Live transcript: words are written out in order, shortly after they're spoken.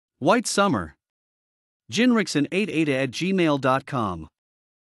White Summer. Hinrichsen88@gmail.com.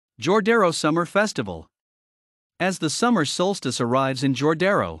 Jordero Summer Festival. As the summer solstice arrives in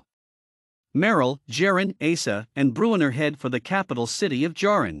Jordero, Merrill, Jaron, Asa, and Bruiner head for the capital city of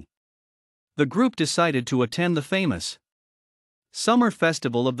Jaron. The group decided to attend the famous summer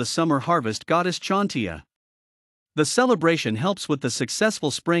festival of the summer harvest goddess Chantia. The celebration helps with the successful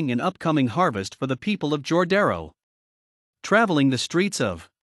spring and upcoming harvest for the people of Jordero. Traveling the streets of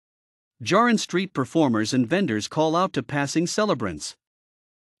Jaron, street performers and vendors call out to passing celebrants,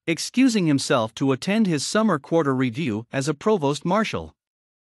 excusing himself to attend his summer quarter review as a provost marshal.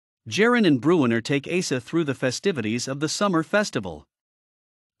 Jaron and Bruiner take Asa through the festivities of the summer festival.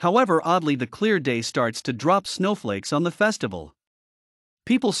 However, oddly, the clear day starts to drop snowflakes on the festival.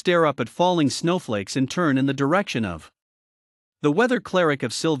 People stare up at falling snowflakes and turn in the direction of the weather cleric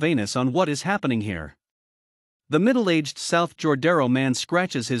of Sylvanus on what is happening here. The middle-aged South Jordero man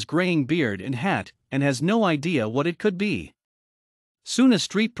scratches his graying beard and hat and has no idea what it could be. Soon a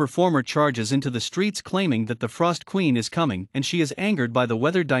street performer charges into the streets claiming that the Frost Queen is coming, and she is angered by the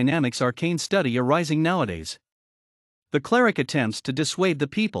weather dynamics arcane study arising nowadays. The cleric attempts to dissuade the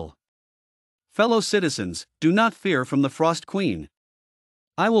people. Fellow citizens, do not fear from the Frost Queen.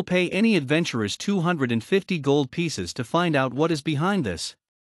 I will pay any adventurers 250 gold pieces to find out what is behind this.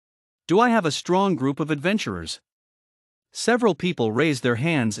 Do I have a strong group of adventurers? Several people raise their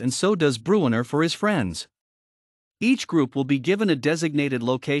hands, and so does Bruiner for his friends. Each group will be given a designated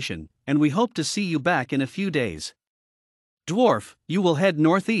location, and we hope to see you back in a few days. Dwarf, you will head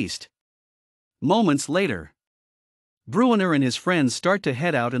northeast. Moments later, Bruiner and his friends start to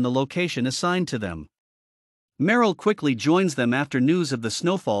head out in the location assigned to them. Merrill quickly joins them after news of the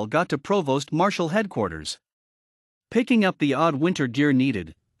snowfall got to Provost Marshal headquarters. Picking up the odd winter gear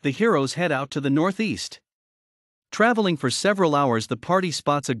needed, the heroes head out to the northeast. Traveling for several hours, the party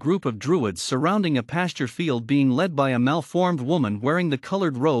spots a group of druids surrounding a pasture field being led by a malformed woman wearing the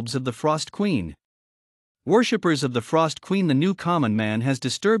colored robes of the Frost Queen. Worshippers of the Frost Queen, the new common man has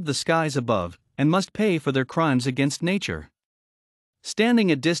disturbed the skies above and must pay for their crimes against nature.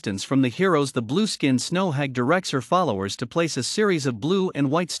 Standing a distance from the heroes, the blue-skinned snow hag directs her followers to place a series of blue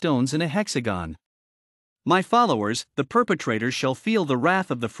and white stones in a hexagon. My followers, the perpetrators shall feel the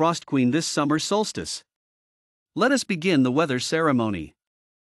wrath of the Frost Queen this summer solstice. Let us begin the weather ceremony.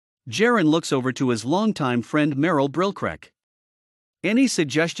 Jaron looks over to his longtime friend Merrill Brilkrek. Any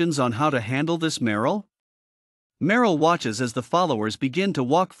suggestions on how to handle this, Merrill? Merrill watches as the followers begin to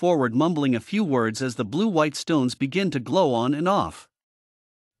walk forward, mumbling a few words as the blue-white stones begin to glow on and off.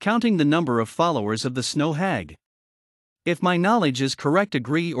 Counting the number of followers of the Snow Hag. If my knowledge is correct,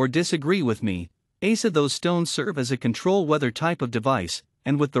 agree or disagree with me. Asa, those stones serve as a control weather type of device,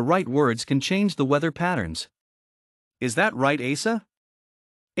 and with the right words can change the weather patterns. Is that right, Asa?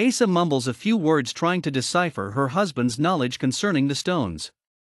 Asa mumbles a few words, trying to decipher her husband's knowledge concerning the stones.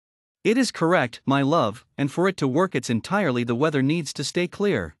 It is correct, my love, and for it to work it's entirely the weather needs to stay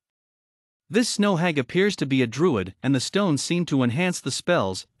clear. This snow hag appears to be a druid, and the stones seem to enhance the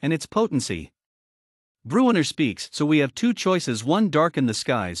spells and its potency. Bruiner speaks, so we have two choices: one, darken the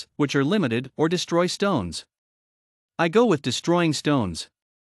skies, which are limited, or destroy stones. I go with destroying stones.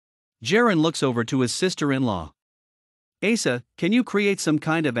 Jaron looks over to his sister-in-law. Asa, can you create some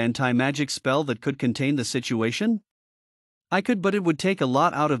kind of anti-magic spell that could contain the situation? I could, but it would take a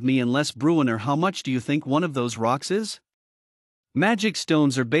lot out of me unless Bruiner. How much do you think one of those rocks is? Magic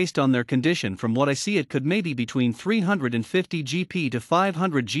stones are based on their condition. From what I see, it could maybe between 350 GP to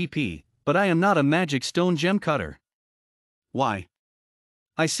 500 GP, but I am not a magic stone gem cutter. Why?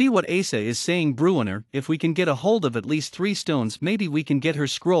 I see what Asa is saying, Bruiner. If we can get a hold of at least 3 stones, maybe we can get her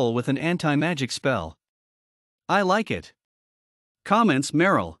scroll with an anti-magic spell. I like it. Comments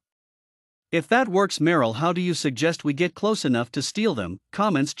Merrill. If that works, Merrill, how do you suggest we get close enough to steal them?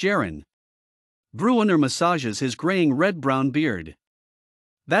 Comments Jaron. Bruiner massages his graying red-brown beard.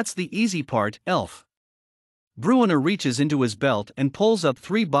 That's the easy part, elf. Bruiner reaches into his belt and pulls up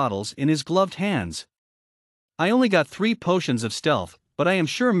 3 bottles in his gloved hands. I only got 3 potions of stealth, but I am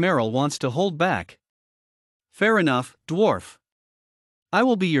sure Merrill wants to hold back. Fair enough, dwarf. I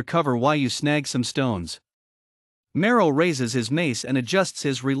will be your cover while you snag some stones. Merrill raises his mace and adjusts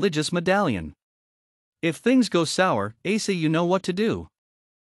his religious medallion. If things go sour, Asa, you know what to do.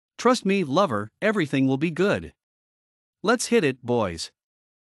 Trust me, lover, everything will be good. Let's hit it, boys.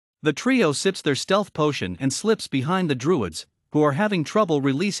 The trio sips their stealth potion and slips behind the druids, who are having trouble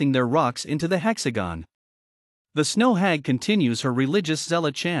releasing their rocks into the hexagon. The snow hag continues her religious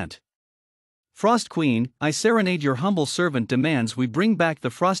zealot chant. Frost Queen, I serenade your humble servant, demands we bring back the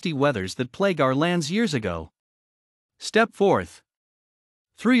frosty weathers that plague our lands years ago. Step forth.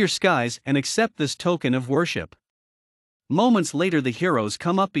 through your skies and accept this token of worship. Moments later, the heroes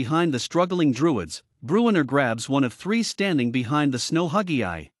come up behind the struggling druids. Bruenor grabs one of three standing behind the snow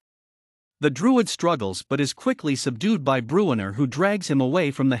Huggii. The druid struggles but is quickly subdued by Bruenor, who drags him away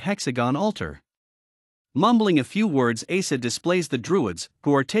from the hexagon altar. Mumbling a few words, Asa displays the druids,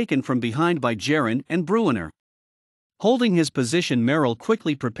 who are taken from behind by Jaren and Bruenor. Holding his position, Merrill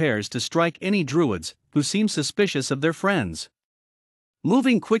quickly prepares to strike any druids who seem suspicious of their friends.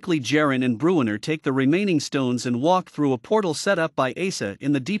 Moving quickly, Jaren and Bruenor take the remaining stones and walk through a portal set up by Asa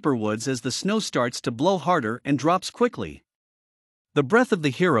in the deeper woods as the snow starts to blow harder and drops quickly. The breath of the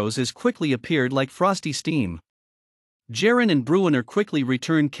heroes is quickly appeared like frosty steam. Jaren and Bruenor quickly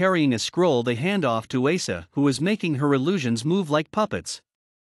return carrying a scroll they hand off to Asa, who is making her illusions move like puppets.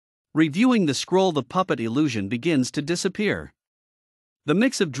 Reviewing the scroll, the puppet illusion begins to disappear. The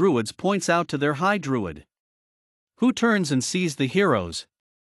mix of druids points out to their high druid, who turns and sees the heroes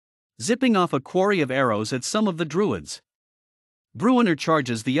zipping off a quarry of arrows at some of the druids. Bruenor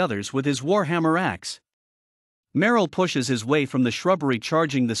charges the others with his warhammer axe. Merrill pushes his way from the shrubbery,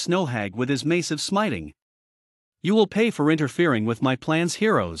 charging the snow hag with his mace of smiting. You will pay for interfering with my plans,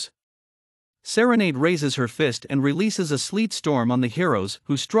 heroes. Serenade raises her fist and releases a sleet storm on the heroes,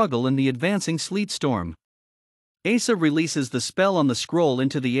 who struggle in the advancing sleet storm. Asa releases the spell on the scroll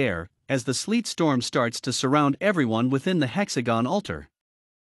into the air, as the sleet storm starts to surround everyone within the hexagon altar.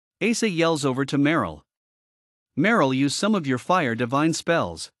 Asa yells over to Merrill. Merrill, use some of your fire divine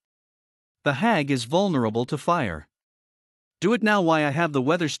spells. The hag is vulnerable to fire. Do it now while I have the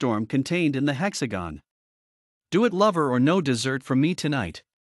weather storm contained in the hexagon. Do it, lover, or no dessert from me tonight.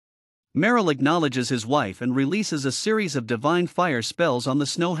 Merrill acknowledges his wife and releases a series of divine fire spells on the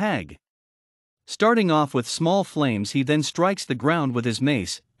snow hag. Starting off with small flames, he then strikes the ground with his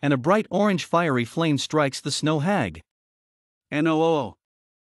mace, and a bright orange fiery flame strikes the snow hag. "No!"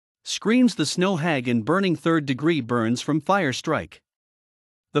 screams the snow hag in burning third-degree burns from fire strike.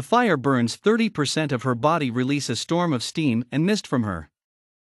 The fire burns 30% of her body, release a storm of steam and mist from her.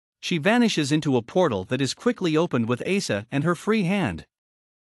 She vanishes into a portal that is quickly opened with Asa and her free hand,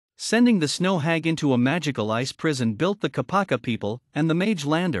 sending the snow hag into a magical ice prison built the Kapaka people and the mage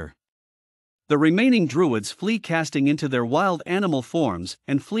Lander. The remaining druids flee, casting into their wild animal forms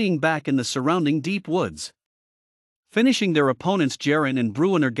and fleeing back in the surrounding deep woods. Finishing their opponents, Jaren and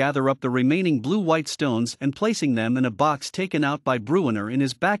Bruenor gather up the remaining blue-white stones and placing them in a box taken out by Bruenor in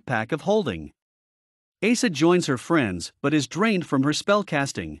his backpack of holding. Asa joins her friends but is drained from her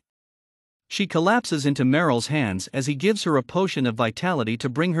spellcasting. She collapses into Merrill's hands as he gives her a potion of vitality to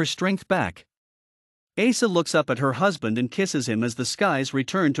bring her strength back. Asa looks up at her husband and kisses him as the skies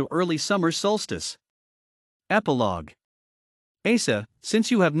return to early summer solstice. Epilogue. Asa,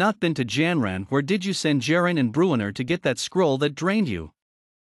 since you have not been to Janran, where did you send Jaren and Bruenor to get that scroll that drained you?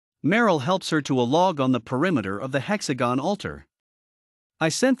 Merrill helps her to a log on the perimeter of the hexagon altar. I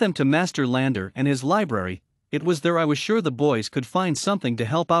sent them to Master Lander and his library. It was there I was sure the boys could find something to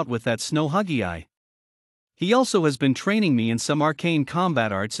help out with that snow Huggii. He also has been training me in some arcane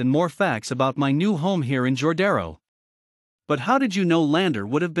combat arts and more facts about my new home here in Jordero. But how did you know Lander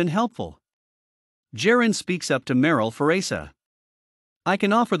would have been helpful? Jaren speaks up to Merrill for Asa. I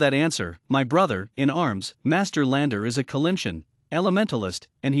can offer that answer, my brother in arms. Master Lander is a Kalimshan elementalist,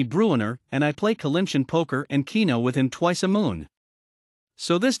 and he Bruenor, and I play Kalimshan poker and Keno with him twice a moon.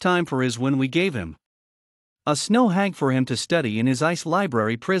 So this time for his when we gave him a snow hag for him to study in his ice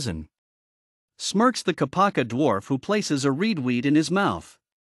library prison. Smirks the Kapaka dwarf, who places a reedweed in his mouth.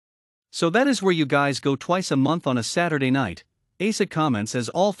 So that is where you guys go twice a month on a Saturday night, Asa comments as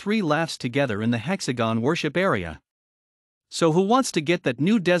all three laughs together in the hexagon worship area. So who wants to get that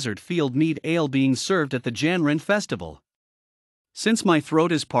new desert field mead ale being served at the Janran festival? Since my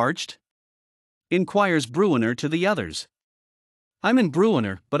throat is parched? Inquires Bruenor to the others. I'm in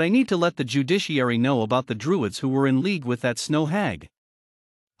Bruenor, but I need to let the judiciary know about the druids who were in league with that snow hag.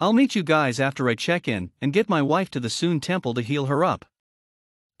 I'll meet you guys after I check in and get my wife to the Soon Temple to heal her up.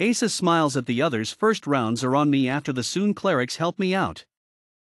 Asa smiles at the others. First rounds are on me after the Soon clerics help me out.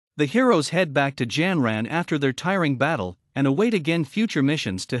 The heroes head back to Janran after their tiring battle and await again future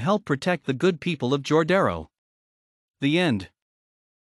missions to help protect the good people of Jordero. The end.